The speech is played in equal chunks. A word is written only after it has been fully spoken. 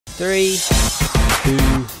3, 2, 1.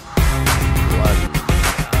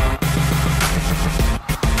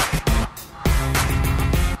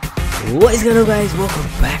 What is going on, guys? Welcome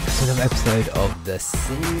back to another episode of The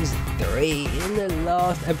Sims 3. In the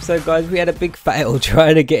last episode, guys, we had a big fail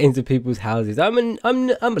trying to get into people's houses. I'm a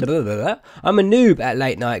noob at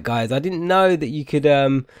late night, guys. I didn't know that you could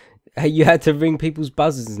you had to ring people's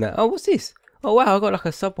buzzers and that. Oh, what's this? Oh wow, I got like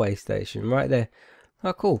a subway station right there.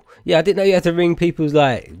 Oh cool. Yeah, I didn't know you had to ring people's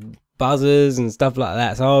like buzzers and stuff like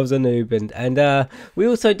that. So I was a noob, and we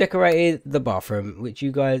also decorated the bathroom, which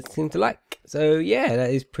you guys seem to like. So yeah, that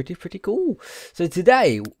is pretty cool. So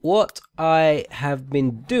today, what I have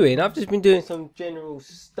been doing, I've just been doing some general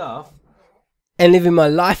stuff and living my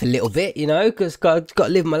life a little bit, you know, because got to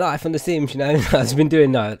live my life on The Sims, you know. I've just been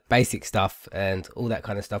doing basic stuff and all that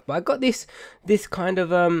kind of stuff. But I got this kind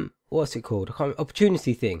of what's it called?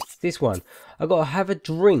 Opportunity thing. This one. I got to have a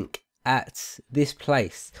drink at this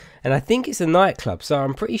place, and I think it's a nightclub. So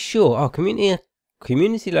I'm pretty sure. Oh,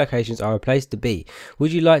 community locations are a place to be.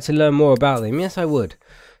 Would you like to learn more about them? Yes, I would.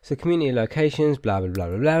 So community locations, blah blah blah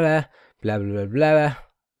blah blah blah blah blah blah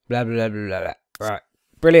blah blah blah blah. Right,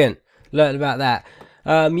 brilliant. Learned about that.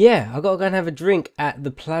 Yeah, I got to go and have a drink at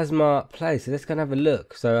the Plasma place. So let's go and have a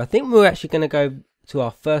look. So I think we're actually going to go to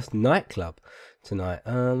our first nightclub tonight.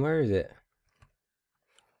 Where is it?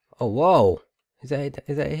 Oh, whoa. Is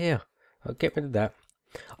that here? I'll get rid of that.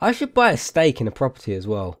 I should buy a stake in a property as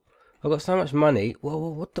well. I've got so much money. Whoa,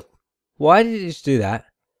 what the? Why did it just do that?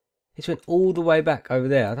 It went all the way back over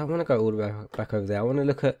there. I don't want to go all the way back over there. I want to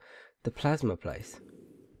look at the Plasma place.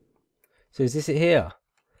 So is this it here?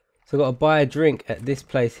 So I've got to buy a drink at this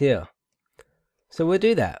place here. So we'll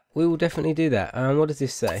do that. We will definitely do that. What does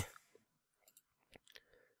this say?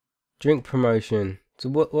 Drink promotion. So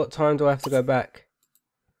what time do I have to go back?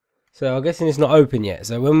 So I'm guessing it's not open yet.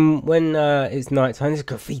 So when it's night time, there's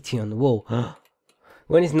graffiti on the wall.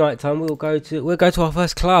 When it's night time, we'll go to our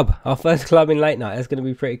first club. Our first club in late night. That's going to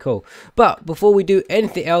be pretty cool. But before we do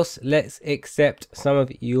anything else, let's accept some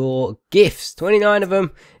of your gifts. 29 of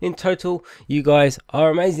them in total. You guys are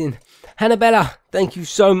amazing. Hannabella, thank you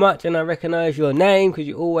so much, and I recognise your name because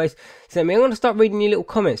you always send me. I'm going to start reading your little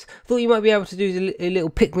comments. Thought you might be able to do a little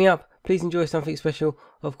pick me up. Please enjoy something special.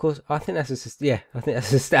 Of course, I think that's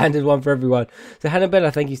a standard one for everyone. So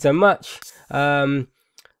Hannabella, thank you so much. Oh.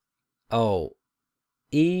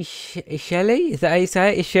 Isheli? Is that how you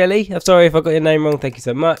say it? Isheli? I'm sorry if I got your name wrong. Thank you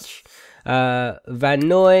so much. Van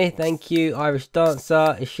Noy, thank you. Irish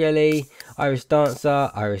Dancer, Isheli, Irish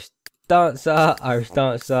Dancer, Irish Dancer, Irish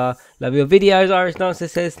Dancer. Love your videos, Irish Dancer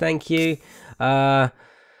says thank you. Taurus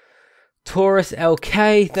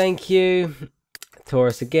LK, thank you.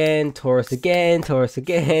 Taurus again, Taurus again, Taurus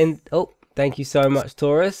again. Oh, thank you so much,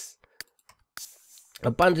 Taurus.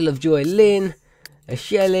 A Bundle of Joy, Lynn,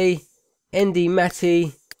 Isheli. Andy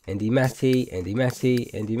Matty, Andy Matty, Andy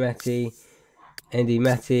Matty, Andy Matty, Andy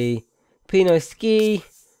Matty, Pinot Ski,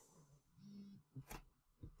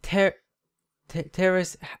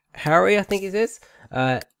 Terrace Harry, I think it is,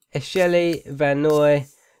 Shelley Van Noy,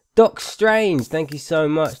 Doc Strange, thank you so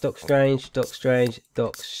much, Doc Strange, Doc Strange,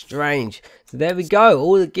 Doc Strange. So there we go,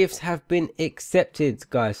 all the gifts have been accepted,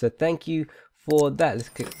 guys, so thank you for that. Let's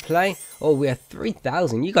click play. Oh, we have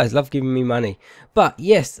 3,000. You guys love giving me money. But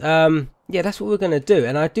yes, yeah, that's what we're going to do.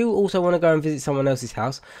 And I do also want to go and visit someone else's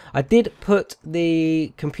house. I did put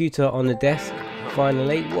the computer on the desk,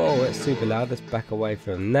 finally. Whoa, that's super loud. Let's back away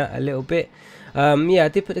from that a little bit. Yeah, I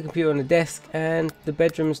did put the computer on the desk, and the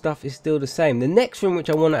bedroom stuff is still the same. The next room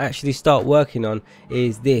which I want to actually start working on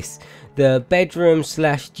is this. The bedroom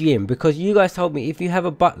 / gym. Because you guys told me if you have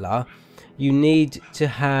a butler, you need to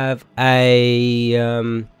have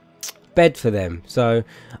a bed for them. So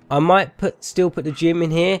I might still put the gym in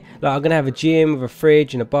here. Like I'm gonna have a gym with a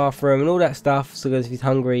fridge and a bathroom and all that stuff, so if he's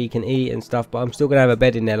hungry he can eat and stuff, but I'm still gonna have a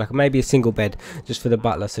bed in there, like maybe a single bed just for the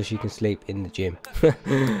butler so she can sleep in the gym.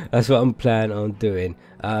 That's what I'm planning on doing.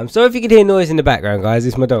 So if you can hear noise in the background, guys,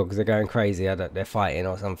 it's my dogs. They're going crazy. They're fighting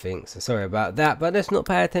or something, so sorry about that, but let's not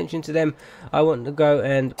pay attention to them. I want to go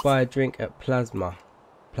and buy a drink at Plasma,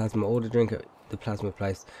 order drink at the Plasma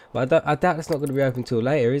place. But I doubt it's not going to be open till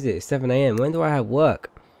later, is it? It's 7 AM. When do I have work?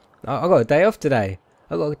 I got a day off today.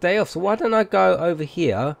 I got a day off, so why don't I go over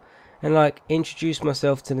here and like introduce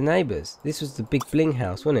myself to the neighbours? This was the big bling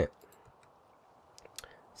house, wasn't it?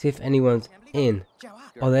 See if anyone's in.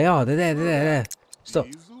 Oh, they are. They're there. Stop.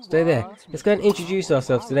 Stay there. Let's go and introduce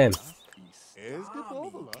ourselves to them.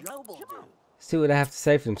 See what they have to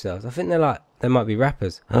say for themselves. I think they might be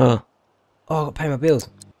rappers. Oh, I got to pay my bills.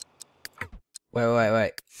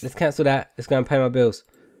 Wait. Let's cancel that. Let's go and pay my bills.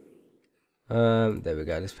 There we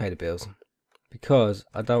go. Let's pay the bills. because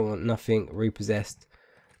I don't want nothing repossessed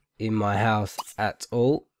in my house at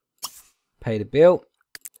all. Pay the bill.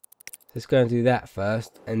 Let's go and do that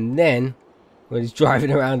first, and then when he's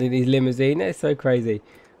driving around in his limousine, that's so crazy.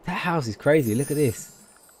 That house is crazy. Look at this.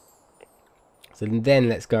 So then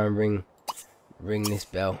let's go and ring this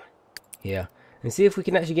bell here and see if we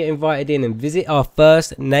can actually get invited in and visit our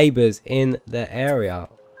first neighbours in the area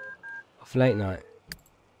of late night.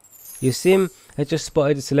 Your sim has just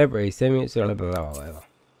spotted a celebrity. Send me whatever.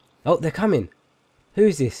 Oh, they're coming. Who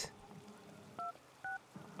is this?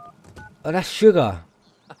 Oh, that's Sugar.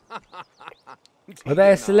 Are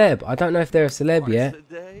they a celeb? I don't know if they're a celeb yet.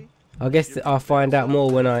 I guess I'll find out more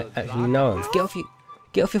when I actually know them.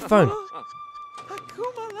 Get off your phone.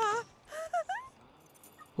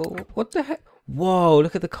 What the heck? Whoa,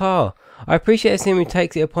 look at the car. I appreciate a sim who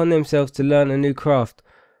takes it upon themselves to learn a new craft.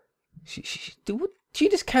 She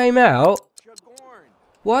just came out.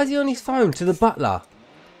 Why is he on his phone to the butler?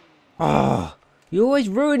 Ah, oh, you're always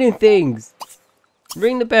ruining things.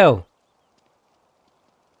 Ring the bell.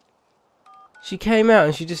 She came out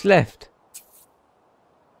and she just left.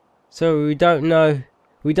 So we don't know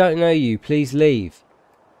you. Please leave.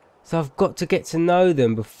 So I've got to get to know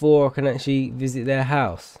them before I can actually visit their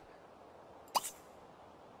house.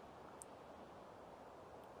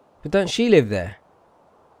 But don't she live there?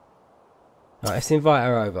 Alright, let's invite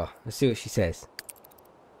her over. Let's see what she says.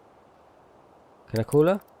 Can I call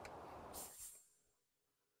her?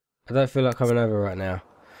 I don't feel like coming over right now.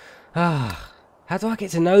 Ah, how do I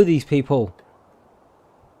get to know these people?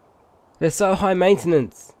 They're so high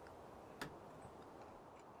maintenance.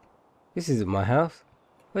 This isn't my house.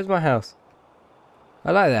 Where's my house?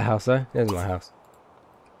 I like that house though. There's my house.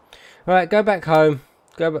 Alright, go back home.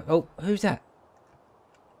 Go back. Oh, who's that?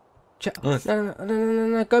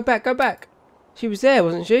 No. Go back. She was there,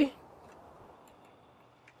 wasn't she?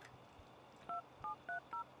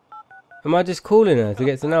 Am I just calling her to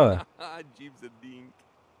get to know her?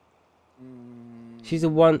 She's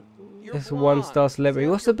that's a one-star celebrity.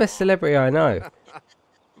 What's the best celebrity I know?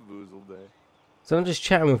 So I'm just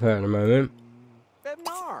chatting with her at the moment.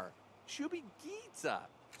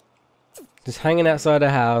 Just hanging outside her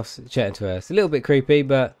house, chatting to her. It's a little bit creepy,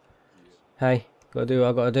 but hey, gotta do what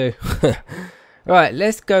I gotta do. Right,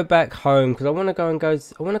 let's go back home because I want to go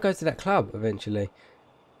to that club eventually.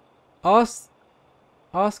 Ask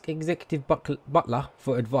Executive Butler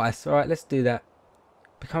for advice. All right, let's do that.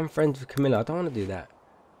 Become friends with Camilla. I don't want to do that.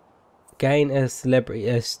 Gain a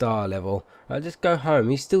celebrity star level. Right, just go home.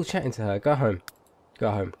 He's still chatting to her. Go home.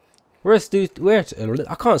 Go home.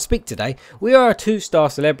 I can't speak today. We are a 2-star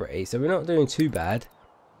celebrity, so we're not doing too bad.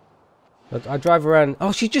 I drive around.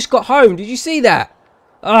 Oh, she just got home. Did you see that?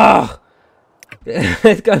 Oh,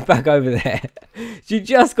 let's go back over there. She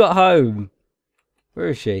just got home. Where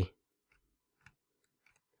is she?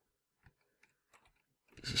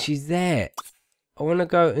 She's there. I want to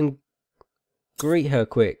go and greet her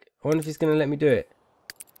quick. I wonder if he's going to let me do it.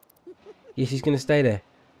 Yeah, she's going to stay there.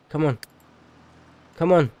 Come on.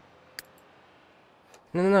 Come on.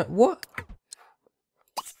 No. What?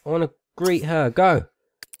 I want to greet her. Go.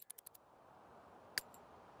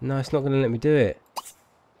 No, it's not going to let me do it.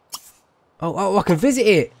 Oh, I can visit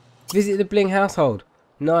it. Visit the Bling household.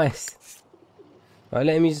 Nice. Right,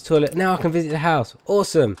 let him use the toilet. Now I can visit the house.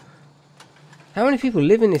 Awesome. How many people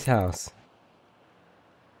live in this house?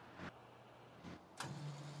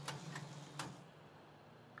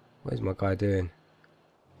 What is my guy doing?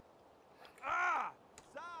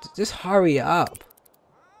 Just hurry it up.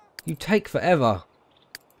 You take forever.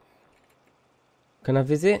 Can I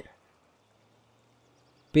visit?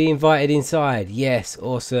 Be invited inside. Yes,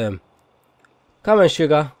 awesome. Come on,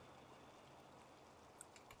 Sugar.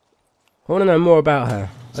 I want to know more about her.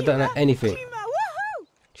 I don't know anything.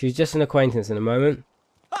 She's just an acquaintance in a moment.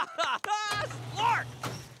 Is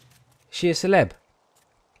she a celeb?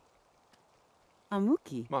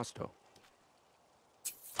 Amuki. Masto.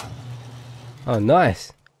 Oh,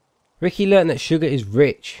 nice. Ricky learned that Sugar is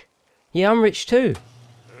rich. Yeah, I'm rich too.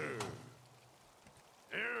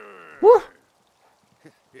 What?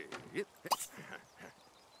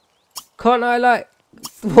 Can't I like...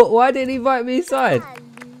 Why didn't he invite me inside?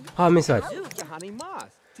 Oh, I'm inside.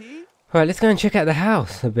 Right, let's go and check out the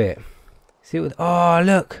house a bit. See what... Oh,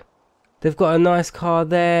 look. They've got a nice car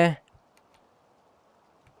there.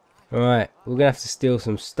 Alright, we're going to have to steal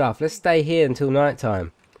some stuff. Let's stay here until night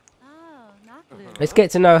time. Let's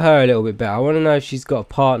get to know her a little bit better. I want to know if she's got a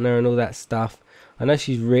partner and all that stuff. I know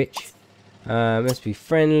she's rich. Let's be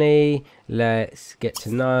friendly. Let's get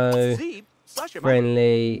to know.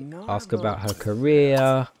 Friendly. Ask about her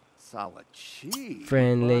career.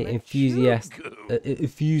 Friendly, enthuse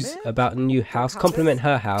about the new house. Compliment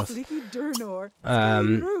her house.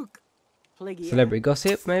 Celebrity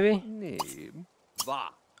gossip, maybe?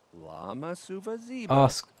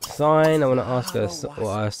 Ask sign. I want to ask her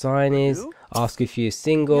what her sign is. Ask if she is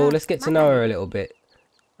single. Let's get to know her a little bit.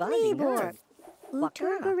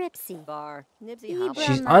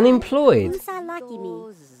 She's unemployed.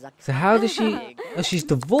 So how does she... Oh, she's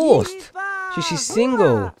divorced. So she's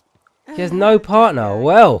single. She has no partner.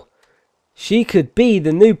 Well, she could be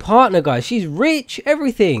the new partner, guys. She's rich,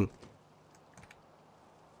 everything.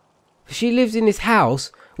 She lives in this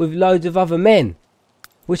house with loads of other men,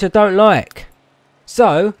 which I don't like.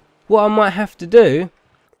 So, what I might have to do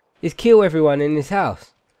is kill everyone in this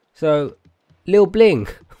house. So, Lil Bling.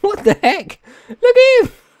 What the heck? Look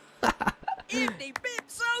at him!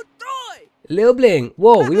 Lil Bling.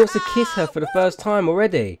 Whoa, he wants to kiss her for the first time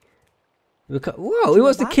already. Whoa, he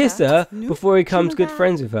wants to kiss her before he becomes good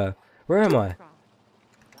friends with her. Where am I?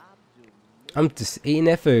 I'm just eating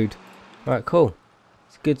their food. Alright, cool.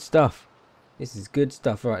 It's good stuff. This is good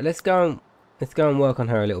stuff. Alright, let's go and work on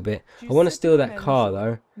her a little bit. I want to steal that car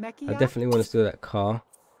though. I definitely want to steal that car.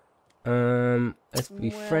 Let's be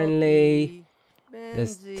friendly.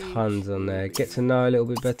 There's tons on there. Get to know a little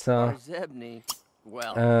bit better.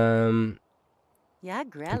 No, I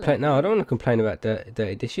don't want to complain about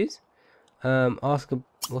dirty dishes. Ask her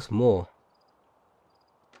what's more.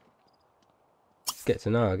 Let's get to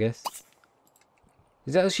know, I guess.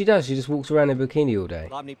 Is that what she does? She just walks around in a bikini all day.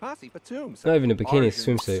 Not even a bikini, it's a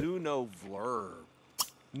swimsuit.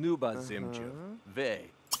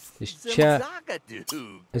 Just chat.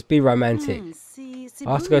 Let's be romantic.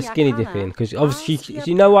 Ask to go skinny dipping, because obviously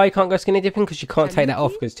you know why you can't go skinny dipping, because you can't take that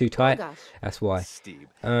off because it's too tight. That's why.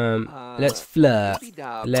 Let's flirt.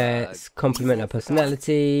 Let's compliment her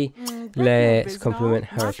personality. Let's compliment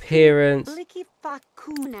her appearance.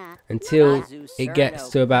 Until it gets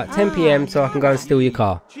to about 10 PM so I can go and steal your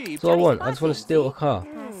car. That's what I want. I just want to steal a car.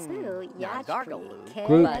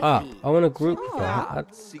 Group up. I want to group with her.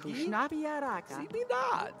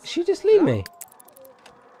 She just leave me.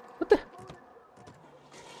 What the?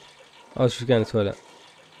 Oh, she's going to the toilet.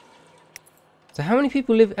 So how many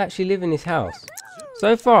people actually live in this house?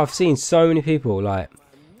 So far I've seen so many people. Like,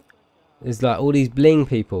 there's like all these bling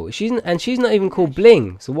people. She's not even called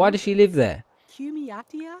Bling. So why does she live there?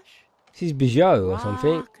 She's Bijou or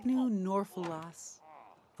something.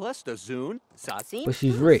 But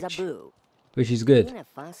she's rich. Which is good.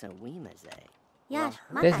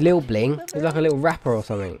 There's Lil Bling. He's like a little rapper or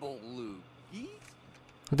something.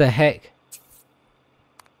 What the heck?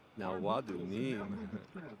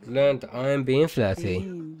 Learned I am being flirty.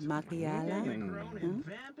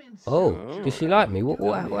 Oh, does she like me?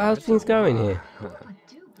 How's things going here?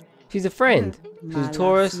 She's a friend. She's a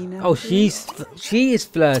Taurus. Oh, she is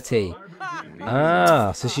flirty.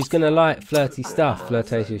 Ah, so she's gonna like flirty stuff,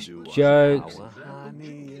 flirtatious jokes.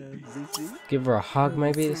 Give her a hug,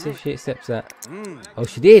 maybe. Let's see if she accepts that. Oh,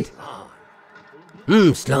 she did.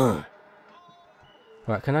 Slum.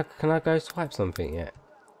 Right, can I go swipe something yet?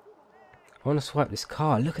 I want to swipe this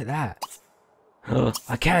car. Look at that.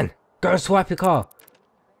 I can. Go and swipe the car.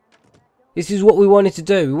 This is what we wanted to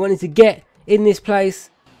do. We wanted to get in this place.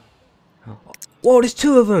 Whoa, there's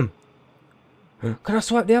two of them. Can I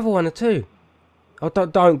swipe the other one or two? Oh,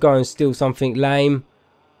 don't go and steal something lame.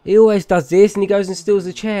 He always does this and he goes and steals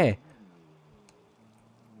the chair.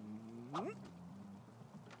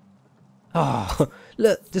 Oh,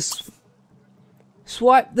 look, just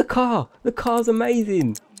swipe the car. The car's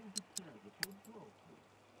amazing.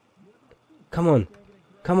 Come on.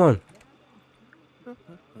 Come on.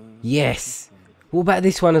 Yes. What about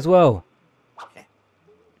this one as well?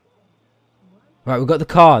 Right, we've got the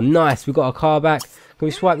car. Nice. We've got our car back. Can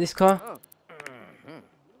we swipe this car?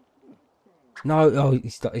 No. Oh, he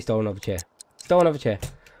stole another chair. Stole another chair.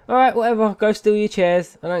 Alright, whatever. Go steal your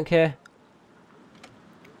chairs. I don't care.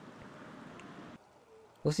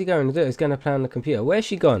 What's he going to do? He's going to play on the computer. Where's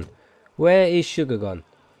she gone? Where is Sugar gone?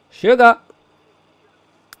 Sugar!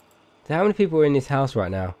 So how many people are in this house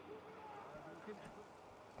right now?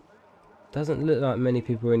 Doesn't look like many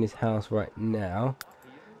people are in this house right now.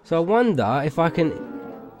 So I wonder if I can...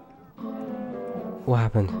 What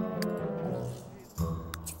happened?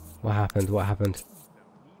 What happened? What happened?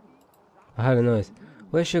 I heard a noise.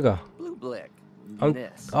 Where's Sugar?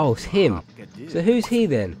 Oh, it's him. So who's he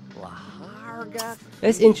then?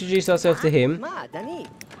 Let's introduce ourselves to him.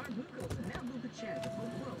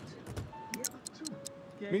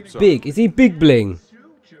 Big. Is he Big Bling?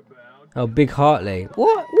 Oh, Big Hartley.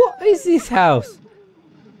 What is this house?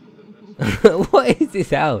 What is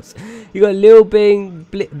this house? You got Lil Bing,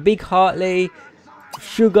 Big Hartley,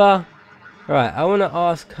 Sugar. Right, I want to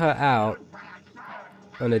ask her out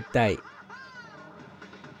on a date.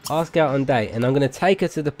 Ask out on date, and I'm going to take her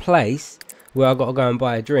to the place where I got to go and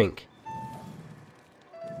buy a drink.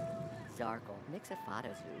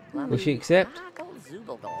 Will she accept?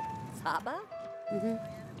 I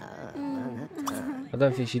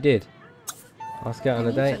don't think she did. Ask out on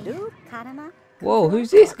a date. Whoa,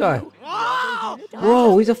 who's this guy?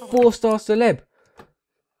 Whoa, he's a 4-star celeb.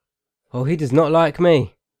 Oh, he does not like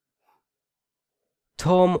me.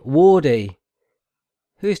 Tom Wardy.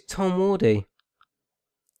 Who's Tom Wardy?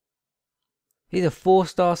 He's a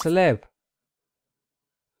 4-star celeb.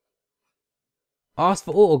 Ask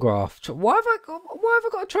for autograph. Why have I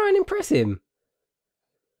got to try and impress him?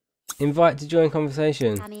 Invite to join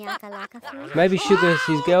conversation. Maybe Sugar's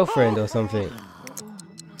his girlfriend or something.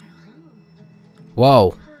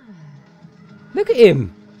 Whoa. Look at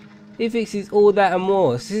him. He thinks he's all that and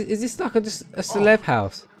more. Is this like just a celeb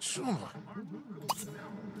house?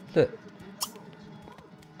 Look.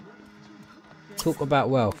 Talk about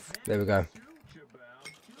wealth. There we go.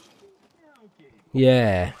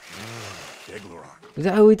 Yeah. Is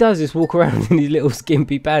that all he does? Just walk around in his little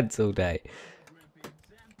skimpy pads all day?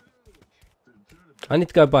 I need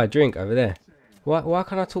to go buy a drink over there. Why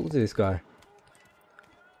can't I talk to this guy?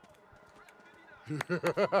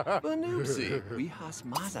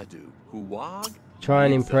 Try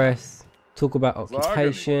and impress. Talk about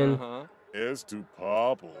occupation.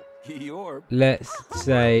 Let's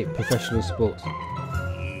say professional sports.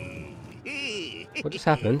 What just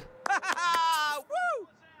happened?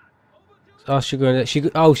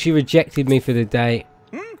 Oh, she rejected me for the date.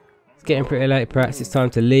 It's getting pretty late. Perhaps it's time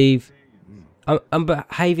to leave. I'm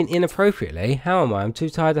behaving inappropriately. How am I? I'm too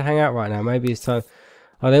tired to hang out right now. Maybe it's time.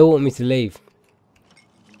 Oh, they all want me to leave.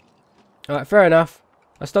 Alright, fair enough.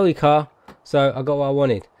 I stole your car, so I got what I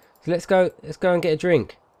wanted. So let's go and get a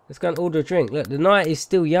drink. Let's go and order a drink. Look, the night is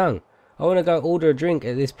still young. I want to go order a drink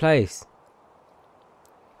at this place.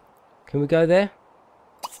 Can we go there?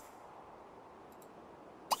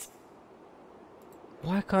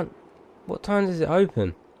 Why can't... What time does it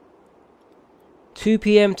open? 2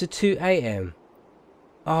 PM to 2 AM.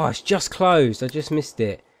 Oh, it's just closed. I just missed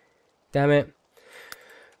it. Damn it.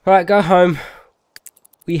 Right, go home.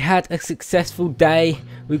 We had a successful day.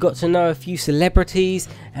 We got to know a few celebrities.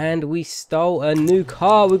 And we stole a new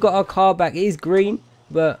car. We got our car back. It is green.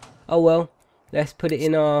 But, oh well. Let's put it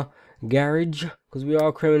in our garage. Because we are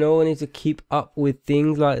a criminal. We need to keep up with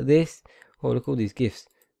things like this. Oh, look at all these gifts.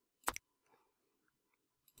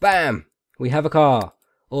 Bam! We have a car.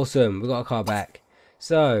 Awesome. We got our car back.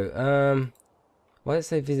 So, why does it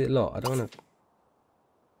say visit lot? I don't want to...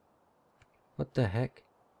 What the heck?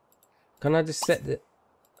 Can I just set the...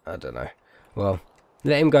 I don't know. Well,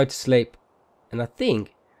 let him go to sleep. And I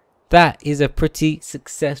think that is a pretty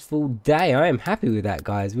successful day. I am happy with that,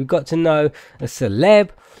 guys. We got to know a celeb.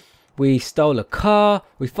 We stole a car.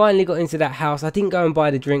 We finally got into that house. I didn't go and buy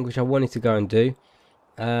the drink, which I wanted to go and do.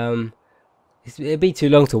 It'd be too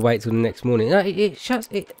long to wait till the next morning. No, it shuts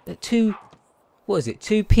at 2... What is it?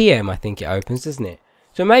 2 PM I think it opens, doesn't it?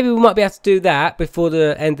 So maybe we might be able to do that before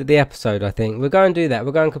the end of the episode, I think. We're going to do that.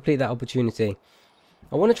 We're going to complete that opportunity.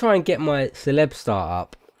 I want to try and get my celeb star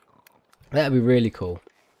up. That'd be really cool.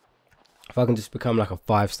 If I can just become like a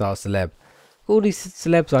 5-star celeb. All these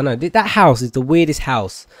celebs I know. That house is the weirdest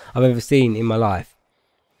house I've ever seen in my life.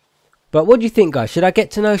 But what do you think, guys? Should I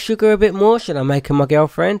get to know Sugar a bit more? Should I make her my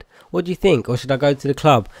girlfriend? What do you think? Or should I go to the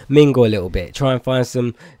club, mingle a little bit, try and find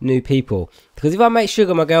some new people? Because if I make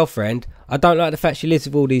Sugar my girlfriend, I don't like the fact she lives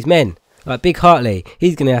with all these men. Like Big Hartley,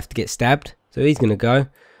 he's going to have to get stabbed. So he's going to go.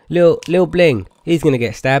 Lil Bling, he's going to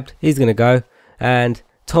get stabbed. He's going to go. And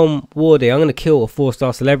Tom Wardy, I'm going to kill a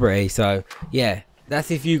 4-star celebrity. So, yeah.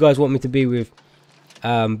 That's if you guys want me to be with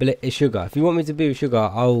Sugar. If you want me to be with Sugar,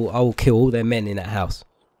 I'll kill all their men in that house.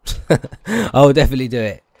 I'll definitely do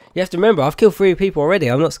it. You have to remember, I've killed 3 people already.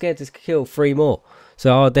 I'm not scared to kill 3 more.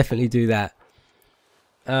 So I'll definitely do that.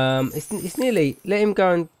 It's nearly... Let him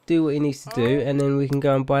go and do what he needs to do. And then we can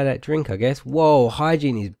go and buy that drink, I guess. Whoa,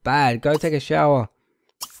 hygiene is bad. Go take a shower.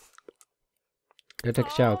 Go take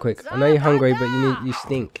a shower quick. I know you're hungry, but you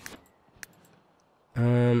stink.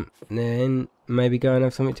 Then maybe go and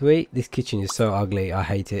have something to eat. This kitchen is so ugly. I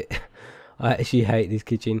hate it. I actually hate this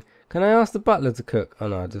kitchen. Can I ask the butler to cook? Oh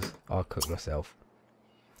no, I'll cook myself.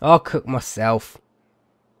 I'll cook myself.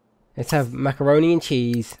 Let's have macaroni and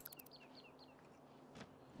cheese.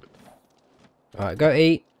 Alright, go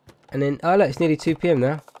eat. And then, oh look, it's nearly 2 PM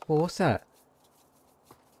now. Well, what's that?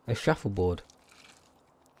 A shuffleboard.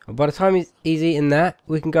 And by the time he's eaten that,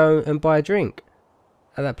 we can go and buy a drink.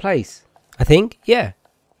 at that place. I think, yeah.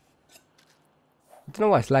 I don't know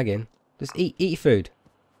why it's lagging. Just eat your food.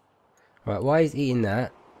 Right, why is eating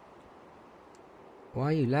that? Why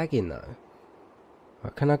are you lagging though?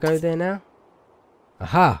 Right, can I go there now?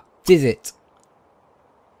 Aha! Visit.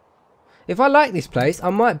 If I like this place, I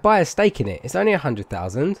might buy a stake in it. It's only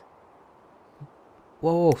 100,000.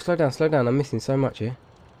 Whoa, whoa, slow down, slow down. I'm missing so much here.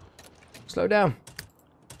 Slow down.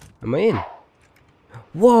 Am I in?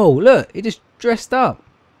 Whoa, look, it just dressed up.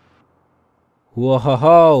 Whoa, ho,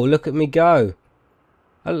 ho, look at me go.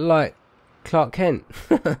 I look like Clark Kent.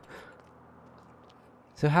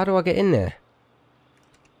 So how do I get in there?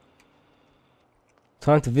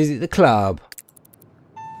 Time to visit the club.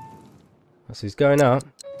 So he's going up.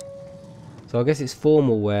 So I guess it's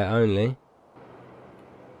formal wear only.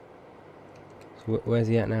 So where's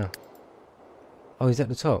he at now? Oh, he's at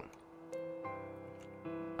the top.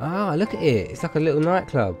 Ah, look at it. It's like a little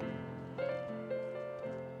nightclub.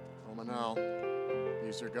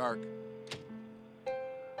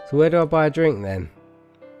 So where do I buy a drink then?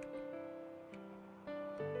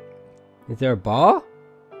 Is there a bar?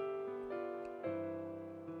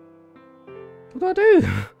 What do I do?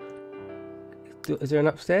 Is there an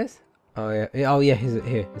upstairs? Oh yeah. Oh yeah.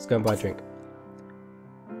 Here. Let's go and buy a drink.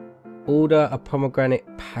 Order a pomegranate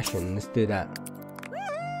passion. Let's do that.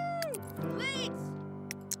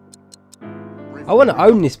 I want to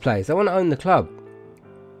own this place. I want to own the club.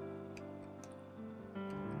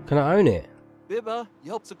 Can I own it? Biba,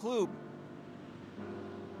 help the club.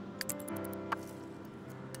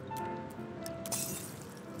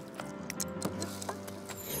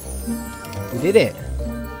 We did it.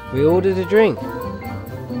 We ordered a drink.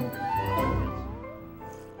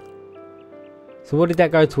 So what did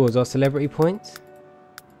that go towards? Our celebrity points?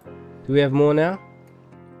 Do we have more now?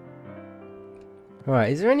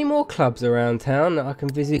 Alright, is there any more clubs around town that I can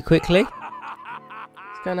visit quickly?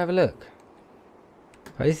 Let's go and have a look.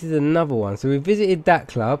 Right, this is another one. So we visited that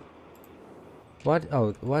club. Why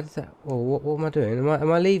does that... Oh, what am I doing?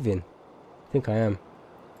 Am I leaving? I think I am.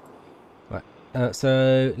 Right,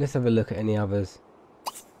 so let's have a look at any others.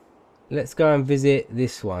 Let's go and visit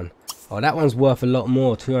this one. Oh, that one's worth a lot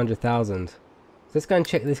more, 200,000. So let's go and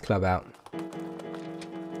check this club out.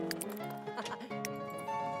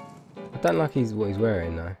 I don't like what he's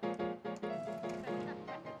wearing though.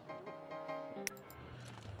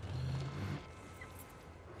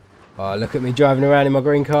 Oh, look at me driving around in my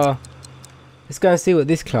green car. Let's go and see what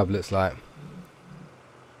this club looks like.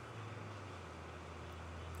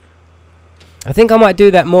 I think I might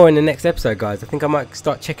do that more in the next episode, guys. I think I might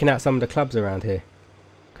start checking out some of the clubs around here.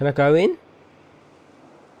 Can I go in?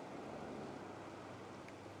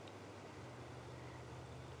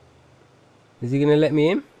 Is he going to let me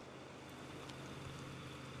in?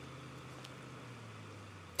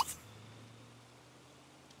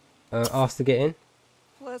 Ask to get in.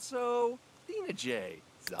 Plesso, Dina J.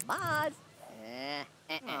 Zabaz.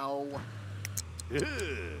 Oh.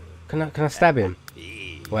 Can I stab him?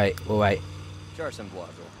 Wait. No,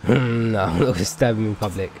 I'm not going to stab him in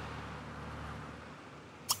public.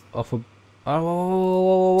 Off a...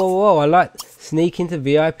 Oh, whoa, I like sneak into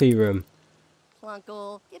VIP room.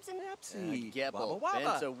 Plunkle, Gibson, Gebble,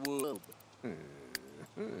 Benza Woob.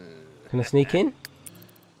 Can I sneak in?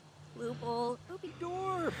 Loophole,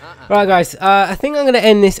 Door. Right, guys, I think I'm going to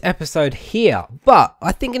end this episode here, but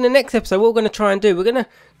I think in the next episode what we're going to try and do, we're going to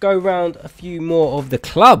go around a few more of the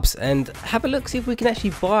clubs and have a look, see if we can actually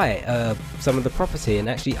buy some of the property and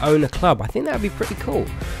actually own a club. I think that would be pretty cool.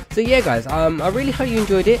 So yeah, guys, I really hope you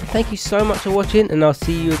enjoyed it. Thank you so much for watching, and I'll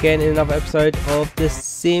see you again in another episode of The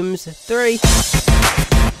Sims 3.